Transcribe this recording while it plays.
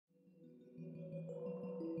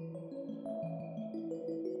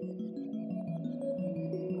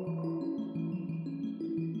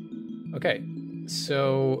Okay,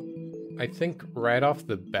 so I think right off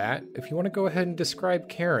the bat, if you want to go ahead and describe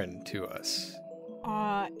Karen to us.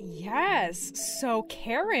 Yes. So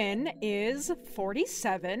Karen is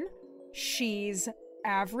 47. She's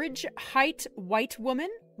average height white woman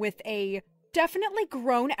with a definitely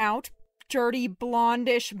grown out, dirty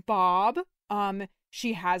blondish bob.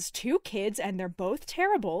 She has 2 kids and they're both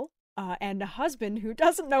terrible. And a husband who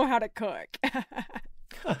doesn't know how to cook.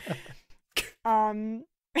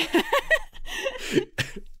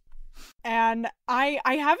 And I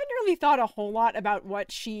haven't really thought a whole lot about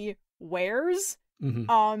what she wears.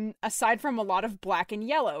 Aside from a lot of black and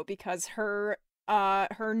yellow, because her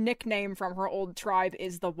nickname from her old tribe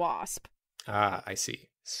is the Wasp. Ah, I see.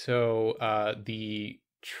 So, the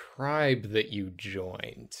tribe that you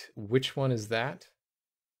joined, which one is that?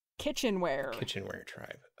 Kitchenware. Kitchenware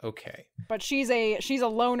tribe. Okay. But she's a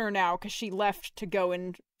loner now because she left to go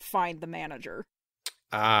and find the manager.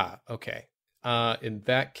 Ah, okay. In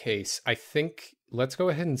that case, I think let's go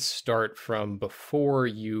ahead and start from before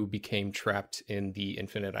you became trapped in the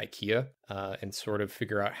Infinite IKEA, and sort of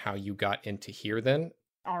figure out how you got into here then.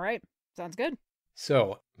 All right. Sounds good.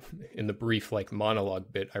 So, in the brief,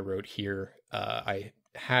 monologue bit I wrote here, I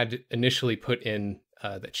had initially put in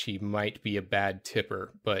that she might be a bad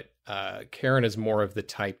tipper, but Karen is more of the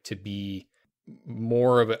type to be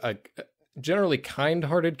more of a generally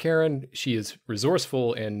kind-hearted Karen. She is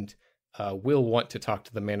resourceful and will want to talk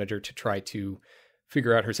to the manager to try to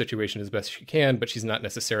figure out her situation as best she can, but she's not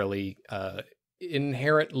necessarily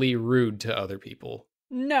inherently rude to other people.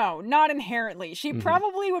 No, not inherently. She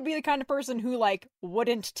probably would be the kind of person who,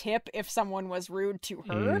 wouldn't tip if someone was rude to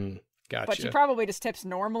her. Gotcha. But she probably just tips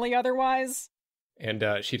normally otherwise. And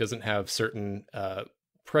she doesn't have certain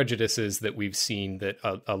prejudices that we've seen that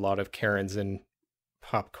a lot of Karens in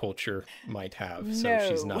pop culture might have. So no,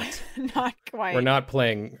 she's not. Not quite. We're not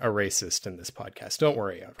playing a racist in this podcast. Don't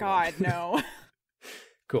worry, everyone. God, no.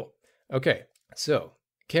 Cool. Okay. So,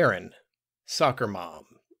 Karen, soccer mom,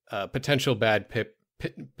 potential bad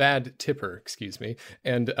tipper,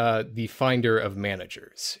 and the finder of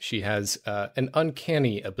managers. She has an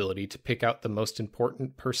uncanny ability to pick out the most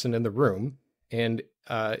important person in the room and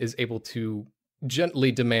is able to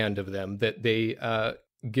gently demand of them that they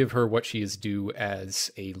give her what she is due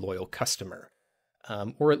as a loyal customer,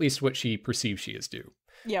 or at least what she perceives she is due.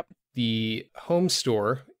 Yep. The home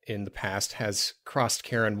store in the past has crossed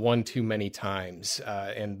Karen one too many times,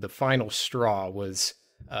 and the final straw was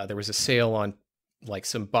there was a sale on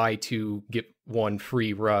some buy 2 get 1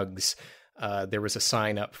 free rugs. There was a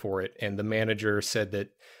sign up for it, and the manager said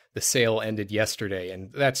that the sale ended yesterday,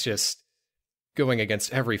 and that's just going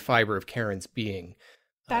against every fiber of Karen's being.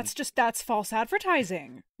 That's false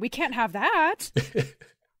advertising. We can't have that.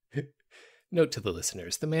 Note to the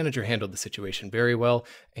listeners, the manager handled the situation very well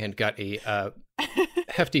and got a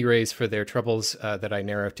hefty raise for their troubles that I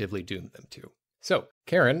narratively doomed them to. So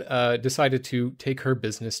Karen decided to take her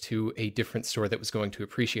business to a different store that was going to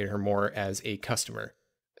appreciate her more as a customer.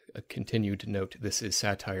 A continued note, this is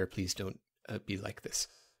satire, please don't be like this.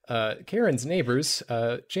 Karen's neighbors,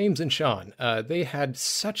 James and Sean, they had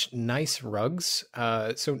such nice rugs.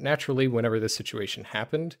 So naturally, whenever this situation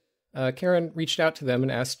happened, Karen reached out to them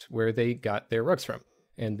and asked where they got their rugs from.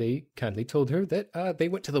 And they kindly told her that they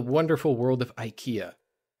went to the wonderful world of IKEA.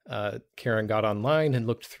 Karen got online and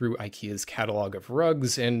looked through IKEA's catalog of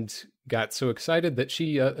rugs and got so excited that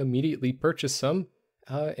she immediately purchased some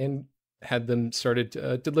and had them started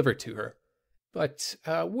delivered to her. But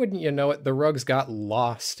wouldn't you know it, the rugs got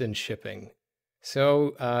lost in shipping.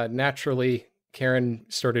 So naturally, Karen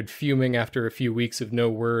started fuming after a few weeks of no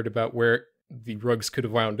word about where the rugs could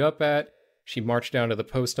have wound up at. She marched down to the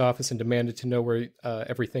post office and demanded to know where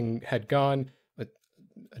everything had gone. But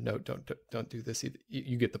no, don't do this either.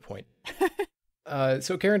 You get the point.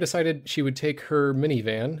 So Karen decided she would take her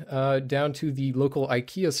minivan down to the local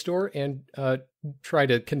IKEA store and try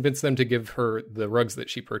to convince them to give her the rugs that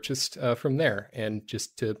she purchased from there and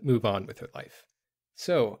just to move on with her life.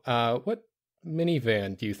 So what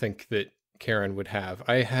minivan do you think that Karen would have?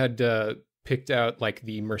 I had picked out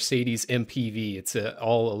the Mercedes MPV. It's an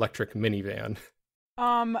all-electric minivan.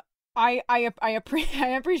 I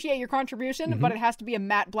appreciate your contribution, but it has to be a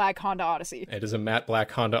matte black Honda Odyssey. It is a matte black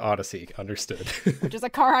Honda Odyssey, understood. Which is a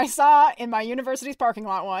car I saw in my university's parking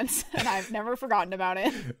lot once, and I've never forgotten about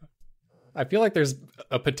it. I feel like there's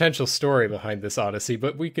a potential story behind this Odyssey,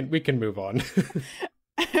 but we can move on.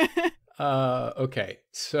 Okay,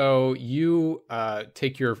 so you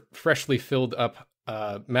take your freshly filled up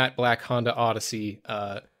matte black Honda Odyssey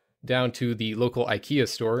down to the local IKEA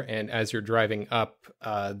store, and as you're driving up,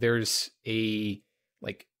 there's a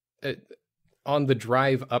on the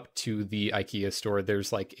drive up to the IKEA store,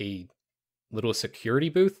 there's like a little security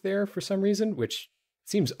booth there for some reason, which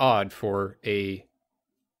seems odd for a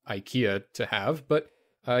IKEA to have, but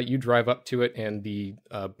you drive up to it and the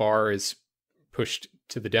bar is pushed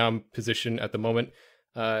to the down position at the moment,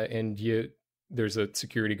 and there's a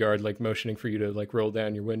security guard like motioning for you to like roll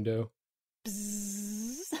down your window.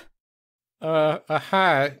 Bzzz.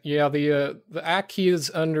 Hi. Yeah, the IKEA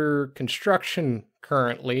is under construction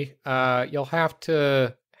currently. You'll have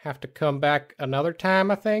to come back another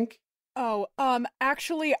time, I think. Oh,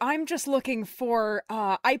 actually, I'm just looking for,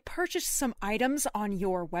 I purchased some items on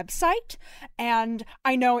your website, and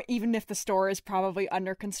I know even if the store is probably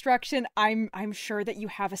under construction, I'm sure that you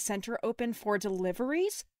have a center open for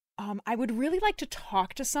deliveries. I would really like to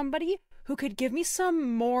talk to somebody who could give me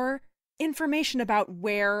some more information about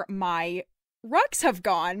where my rugs have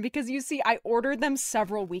gone, because you see, I ordered them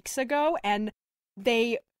several weeks ago, and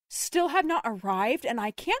they still have not arrived, and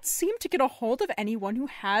I can't seem to get a hold of anyone who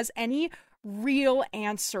has any real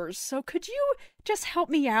answers. So could you just help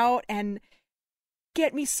me out and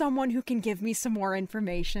get me someone who can give me some more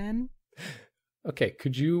information? Okay,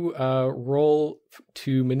 could you roll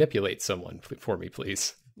to manipulate someone for me,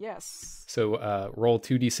 please? Yes. So roll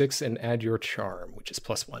 2d6 and add your charm, which is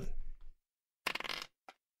 +1.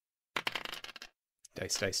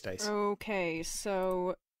 Dice. Okay,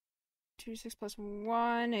 so 2d6 plus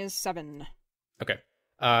 1 is 7. Okay.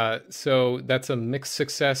 So that's a mixed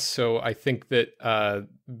success. So I think that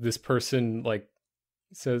this person like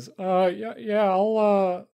says,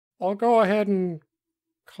 I'll go ahead and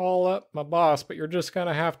call up my boss, but you're just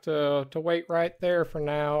gonna have to wait right there for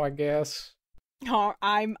now, I guess. Oh,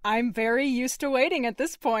 I'm very used to waiting at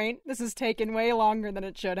this point. This has taken way longer than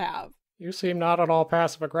it should have. You seem not at all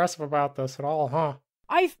passive aggressive about this at all, huh?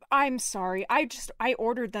 I'm sorry. I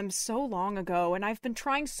ordered them so long ago, and I've been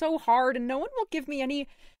trying so hard, and no one will give me any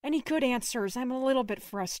good answers. I'm a little bit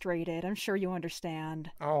frustrated. I'm sure you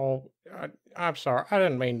understand. Oh, I'm sorry. I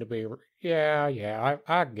didn't mean to be. Yeah.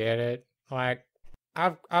 I get it. Like,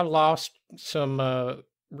 I lost some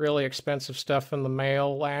really expensive stuff in the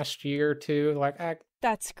mail last year too.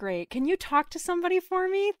 That's great. Can you talk to somebody for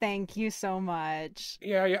me? Thank you so much.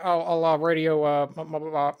 Yeah. I'll radio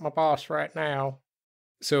my boss right now.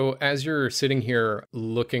 So as you're sitting here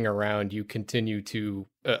looking around, you continue to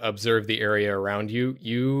observe the area around you.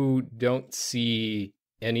 You don't see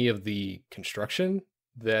any of the construction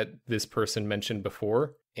that this person mentioned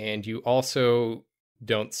before. And you also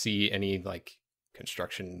don't see any like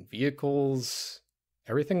construction vehicles.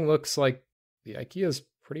 Everything looks like the IKEA's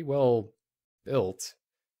pretty well built.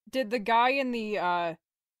 Did the guy in the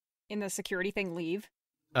security thing leave?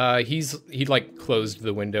 He like closed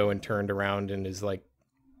the window and turned around and is like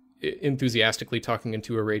enthusiastically talking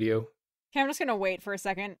into a radio. Okay, I'm just gonna wait for a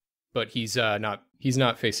second. But he's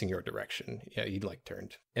not facing your direction. Yeah, he like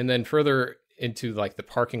turned. And then further into like the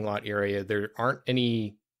parking lot area, there aren't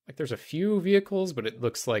any, like there's a few vehicles, but it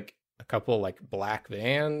looks like a couple like black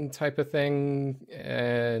van type of thing.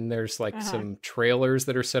 And there's like some trailers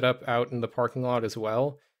that are set up out in the parking lot as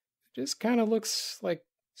well. Just kind of looks like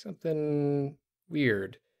something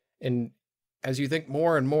weird. And as you think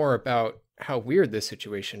more and more about how weird this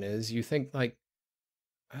situation is, you think like,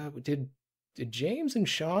 did James and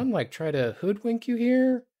Sean like try to hoodwink you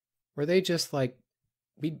here? Were they just like,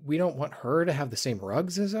 we don't want her to have the same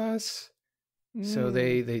rugs as us? So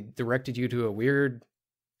they directed you to a weird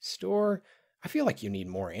store? I feel like you need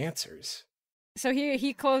more answers. So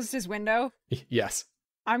he closed his window? Yes.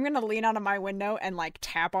 I'm gonna lean out of my window and like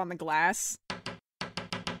tap on the glass.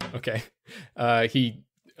 Okay. He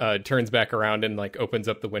turns back around and like opens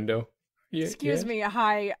up the window. Excuse me.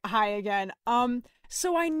 Hi again.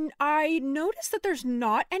 So I noticed that there's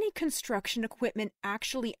not any construction equipment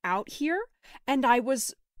actually out here, and I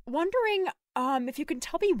was wondering if you can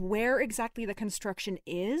tell me where exactly the construction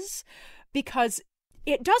is, because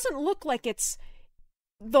it doesn't look like it's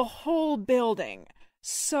the whole building.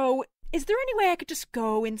 So is there any way I could just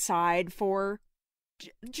go inside for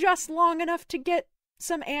just long enough to get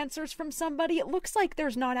some answers from somebody? It looks like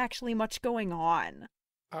there's not actually much going on.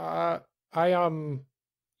 If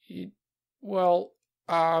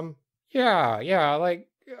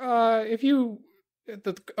you,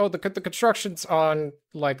 the construction's on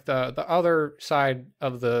like the other side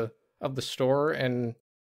of the store and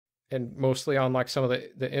mostly on like some of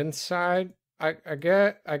the inside. I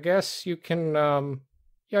guess you can,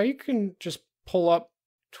 you can just pull up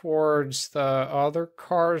towards the other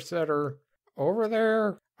cars that are over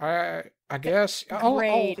there. I guess.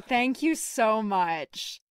 Great. Thank you so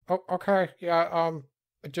much. Oh, okay. Yeah.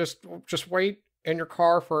 Just wait in your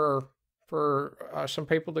car for for some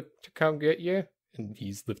people to come get you? And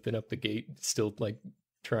he's lifting up the gate, still like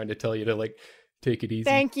trying to tell you to like take it easy.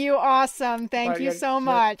 Thank you, awesome. Thank you so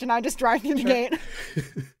much. And I just drive through the gate.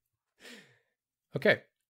 Okay.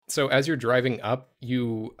 So as you're driving up,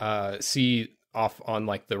 you see off on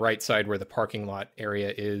like the right side where the parking lot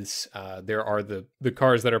area is, there are the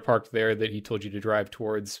cars that are parked there that he told you to drive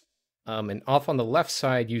towards. And off on the left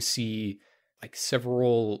side, you see like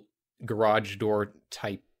several garage door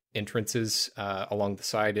type entrances along the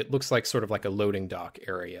side. It looks like sort of like a loading dock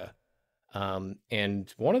area.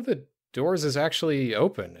 And one of the doors is actually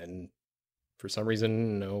open, and for some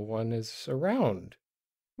reason, no one is around.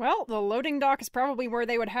 Well, the loading dock is probably where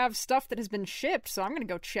they would have stuff that has been shipped, so I'm going to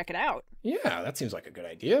go check it out. Yeah, that seems like a good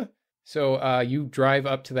idea. So you drive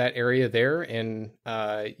up to that area there, and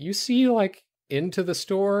you see like into the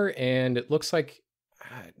store, and it looks like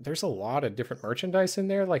there's a lot of different merchandise in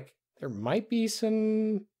there. Like there might be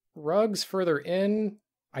some rugs further in.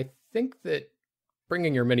 I think that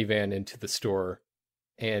bringing your minivan into the store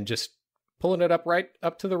and just pulling it up right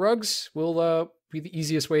up to the rugs will be the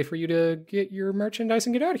easiest way for you to get your merchandise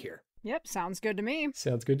and get out of here. Yep, sounds good to me.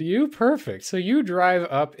 Sounds good to you? Perfect. So you drive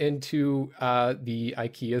up into the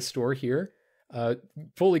IKEA store here,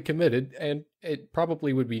 fully committed, and it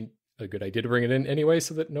probably would be a good idea to bring it in anyway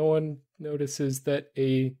so that no one notices that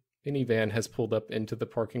a minivan has pulled up into the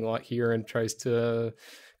parking lot here and tries to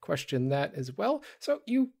question that as well. So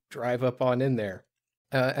you drive up on in there.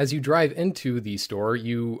 As you drive into the store,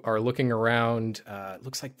 you are looking around. It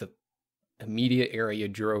looks like the immediate area you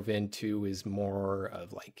drove into is more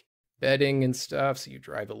of like bedding and stuff. So you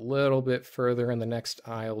drive a little bit further, and the next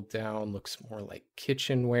aisle down looks more like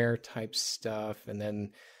kitchenware type stuff. And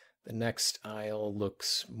then the next aisle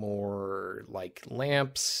looks more like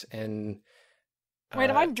lamps and... Wait,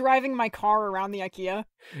 am I driving my car around the IKEA?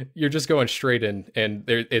 You're just going straight in, and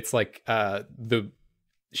there it's like the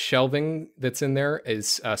shelving that's in there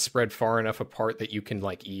is spread far enough apart that you can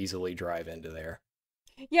like easily drive into there.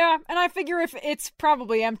 Yeah, and I figure if it's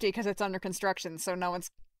probably empty because it's under construction, so no one's,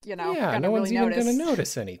 no one's even going to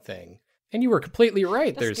notice anything. And you were completely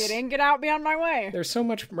right. Just get out, be on my way. There's so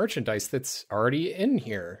much merchandise that's already in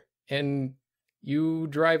here, and you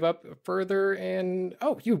drive up further, and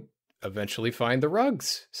you eventually find the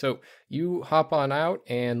rugs. So you hop on out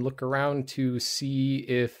and look around to see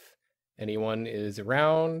if anyone is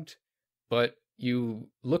around, but you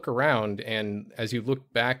look around, and as you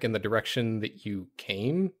look back in the direction that you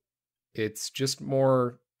came, it's just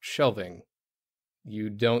more shelving. You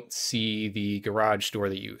don't see the garage door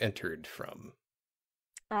that you entered from.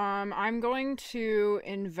 I'm going to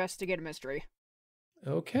investigate a mystery.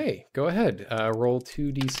 Okay, go ahead. Roll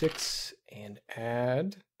 2d6 and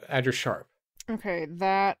add your sharp. Okay,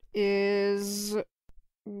 that is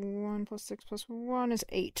 1 + 6 + 1 is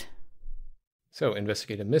 8. So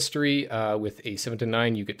investigate a mystery. With a 7 to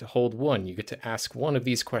 9, you get to hold 1. You get to ask one of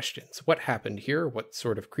these questions. What happened here? What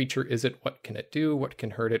sort of creature is it? What can it do? What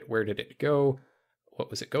can hurt it? Where did it go? What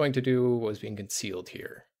was it going to do? What was being concealed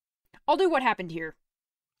here? I'll do what happened here.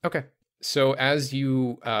 Okay. So as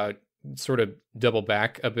you sort of double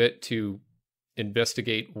back a bit to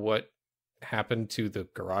investigate what happened to the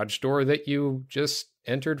garage door that you just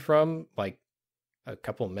entered from like a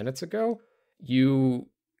couple minutes ago, you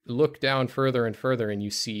look down further and further, and you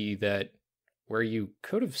see that where you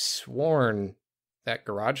could have sworn that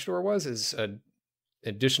garage door was is an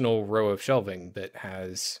additional row of shelving that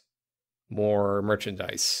has more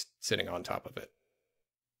merchandise sitting on top of it.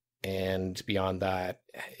 And beyond that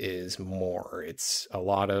is more. It's a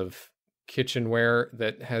lot of kitchenware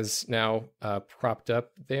that has now propped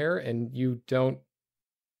up there, and you don't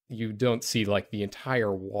see like the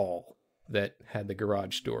entire wall that had the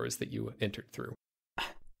garage doors that you entered through.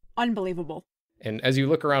 Unbelievable. And as you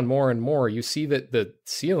look around more and more, you see that the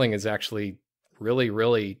ceiling is actually really,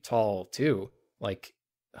 really tall too, like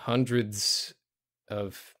hundreds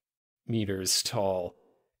of meters tall.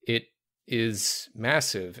 It is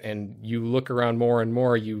massive, and you look around more and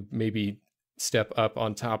more, you maybe step up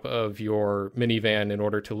on top of your minivan in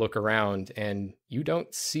order to look around, and you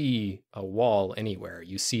don't see a wall anywhere.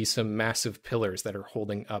 You see some massive pillars that are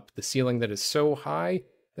holding up the ceiling that is so high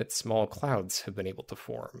that small clouds have been able to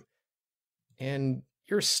form. And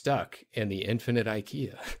you're stuck in the infinite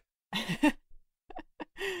IKEA.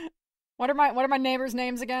 What are my neighbors'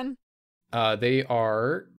 names again? They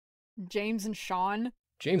are James and Sean.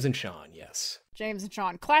 James and Sean, yes. James and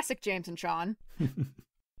Sean. Classic James and Sean.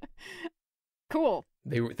 Cool.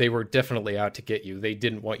 They were definitely out to get you. They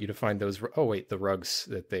didn't want you to find those. Oh, wait, the rugs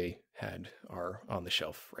that they had are on the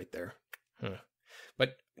shelf right there. Huh.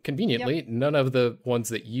 But conveniently, none of the ones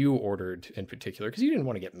that you ordered in particular, because you didn't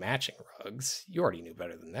want to get matching rugs. You already knew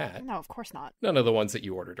better than that. No, of course not. None of the ones that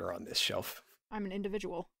you ordered are on this shelf. I'm an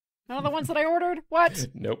individual. None of the ones that I ordered? What?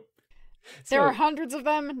 Nope. There are hundreds of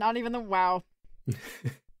them, not even the wow.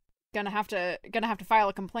 Gonna have to file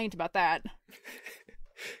a complaint about that.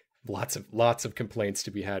 Lots of complaints to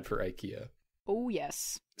be had for IKEA. Oh,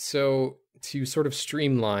 yes. So to sort of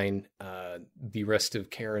streamline the rest of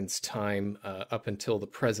Karen's time up until the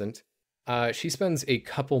present, she spends a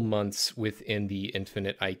couple months within the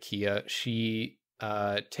Infinite IKEA. She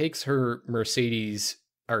takes her Mercedes,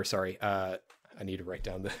 I need to write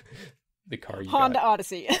down the car you Honda got.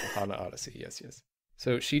 Odyssey. Honda Odyssey, yes.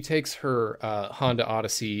 So she takes her Honda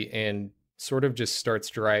Odyssey and sort of just starts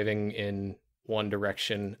driving in one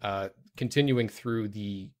direction, continuing through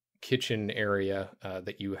the kitchen area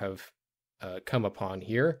that you have come upon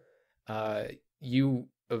here. You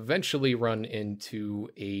eventually run into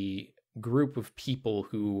a group of people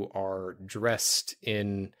who are dressed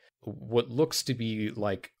in what looks to be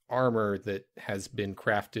like armor that has been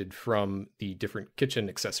crafted from the different kitchen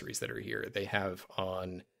accessories that are here. They have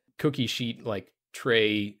on cookie sheet like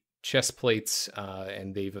tray chest plates,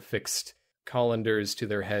 and they've affixed colanders to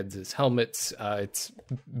their heads as helmets. It's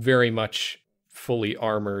very much fully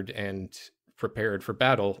armored and prepared for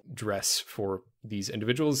battle dress for these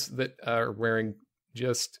individuals that are wearing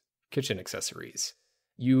just kitchen accessories.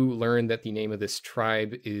 You learn that the name of this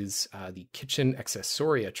tribe is the Kitchen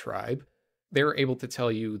Accessoria tribe. They're able to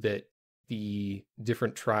tell you that the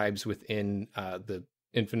different tribes within the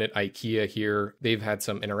Infinite IKEA here, they've had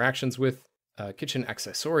some interactions with. Kitchen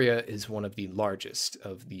Accessoria is one of the largest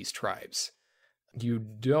of these tribes. You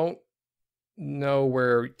don't know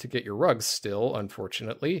where to get your rugs still,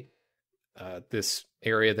 unfortunately. This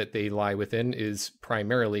area that they lie within is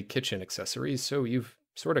primarily kitchen accessories, so you've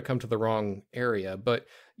sort of come to the wrong area, but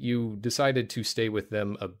you decided to stay with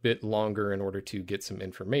them a bit longer in order to get some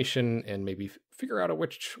information and maybe figure out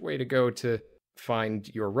which way to go to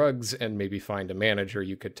find your rugs and maybe find a manager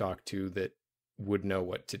you could talk to that would know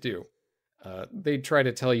what to do. They try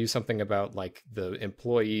to tell you something about like the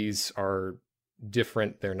employees are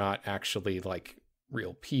different. They're not actually like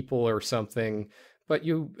real people or something, but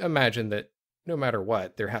you imagine that no matter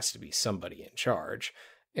what, there has to be somebody in charge.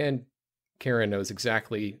 And Karen knows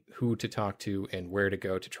exactly who to talk to and where to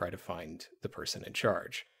go to try to find the person in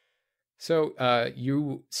charge. So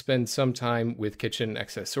you spend some time with Kitchen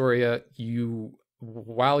Accessoria.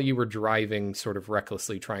 While you were driving sort of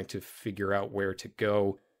recklessly trying to figure out where to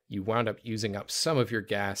go, you wound up using up some of your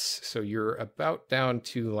gas. So you're about down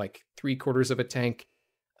to like 3/4 of a tank.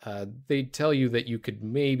 They tell you that you could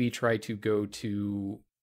maybe try to go to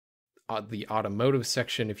the automotive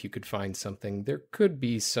section if you could find something. There could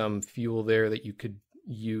be some fuel there that you could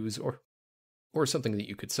use or something that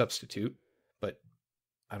you could substitute. But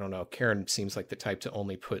I don't know. Karen seems like the type to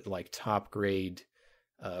only put like top grade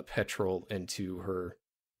petrol into her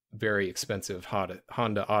very expensive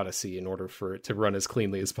Honda Odyssey in order for it to run as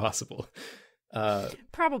cleanly as possible.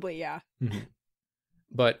 Probably, yeah.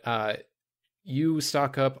 But you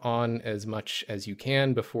stock up on as much as you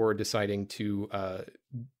can before deciding to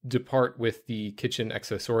depart with the Kitchen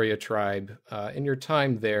Accessoria tribe. In your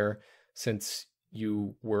time there, since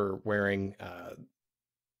you were wearing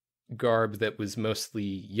garb that was mostly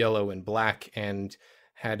yellow and black and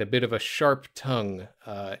had a bit of a sharp tongue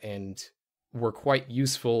and were quite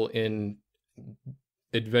useful in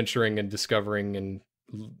adventuring and discovering and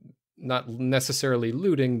not necessarily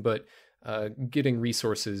looting, but getting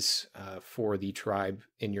resources for the tribe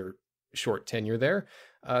in your short tenure there.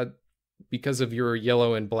 Because of your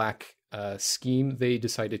yellow and black scheme, they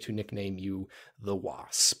decided to nickname you the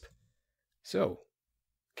Wasp. So,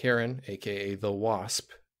 Karen, aka the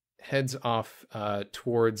Wasp, heads off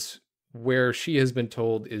towards where she has been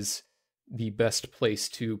told is the best place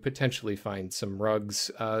to potentially find some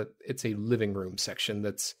rugs. It's a living room section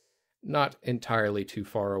that's not entirely too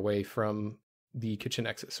far away from the Kitchen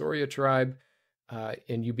Accessoria tribe,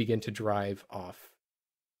 and you begin to drive off.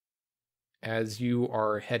 As you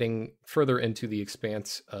are heading further into the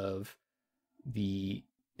expanse of the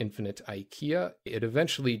Infinite IKEA, it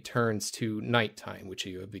eventually turns to nighttime, which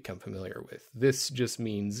you have become familiar with. This just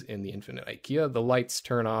means in the Infinite IKEA, the lights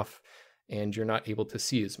turn off and you're not able to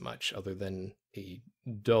see as much other than a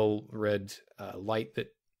dull red light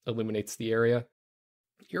that illuminates the area.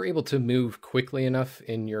 You're able to move quickly enough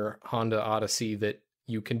in your Honda Odyssey that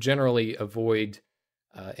you can generally avoid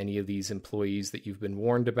any of these employees that you've been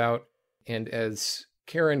warned about. And as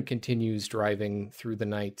Karen continues driving through the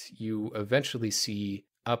night, you eventually see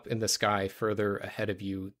up in the sky further ahead of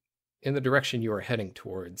you in the direction you are heading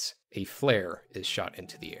towards, a flare is shot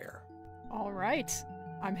into the air. All right.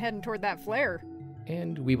 I'm heading toward that flare.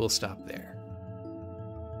 And we will stop there.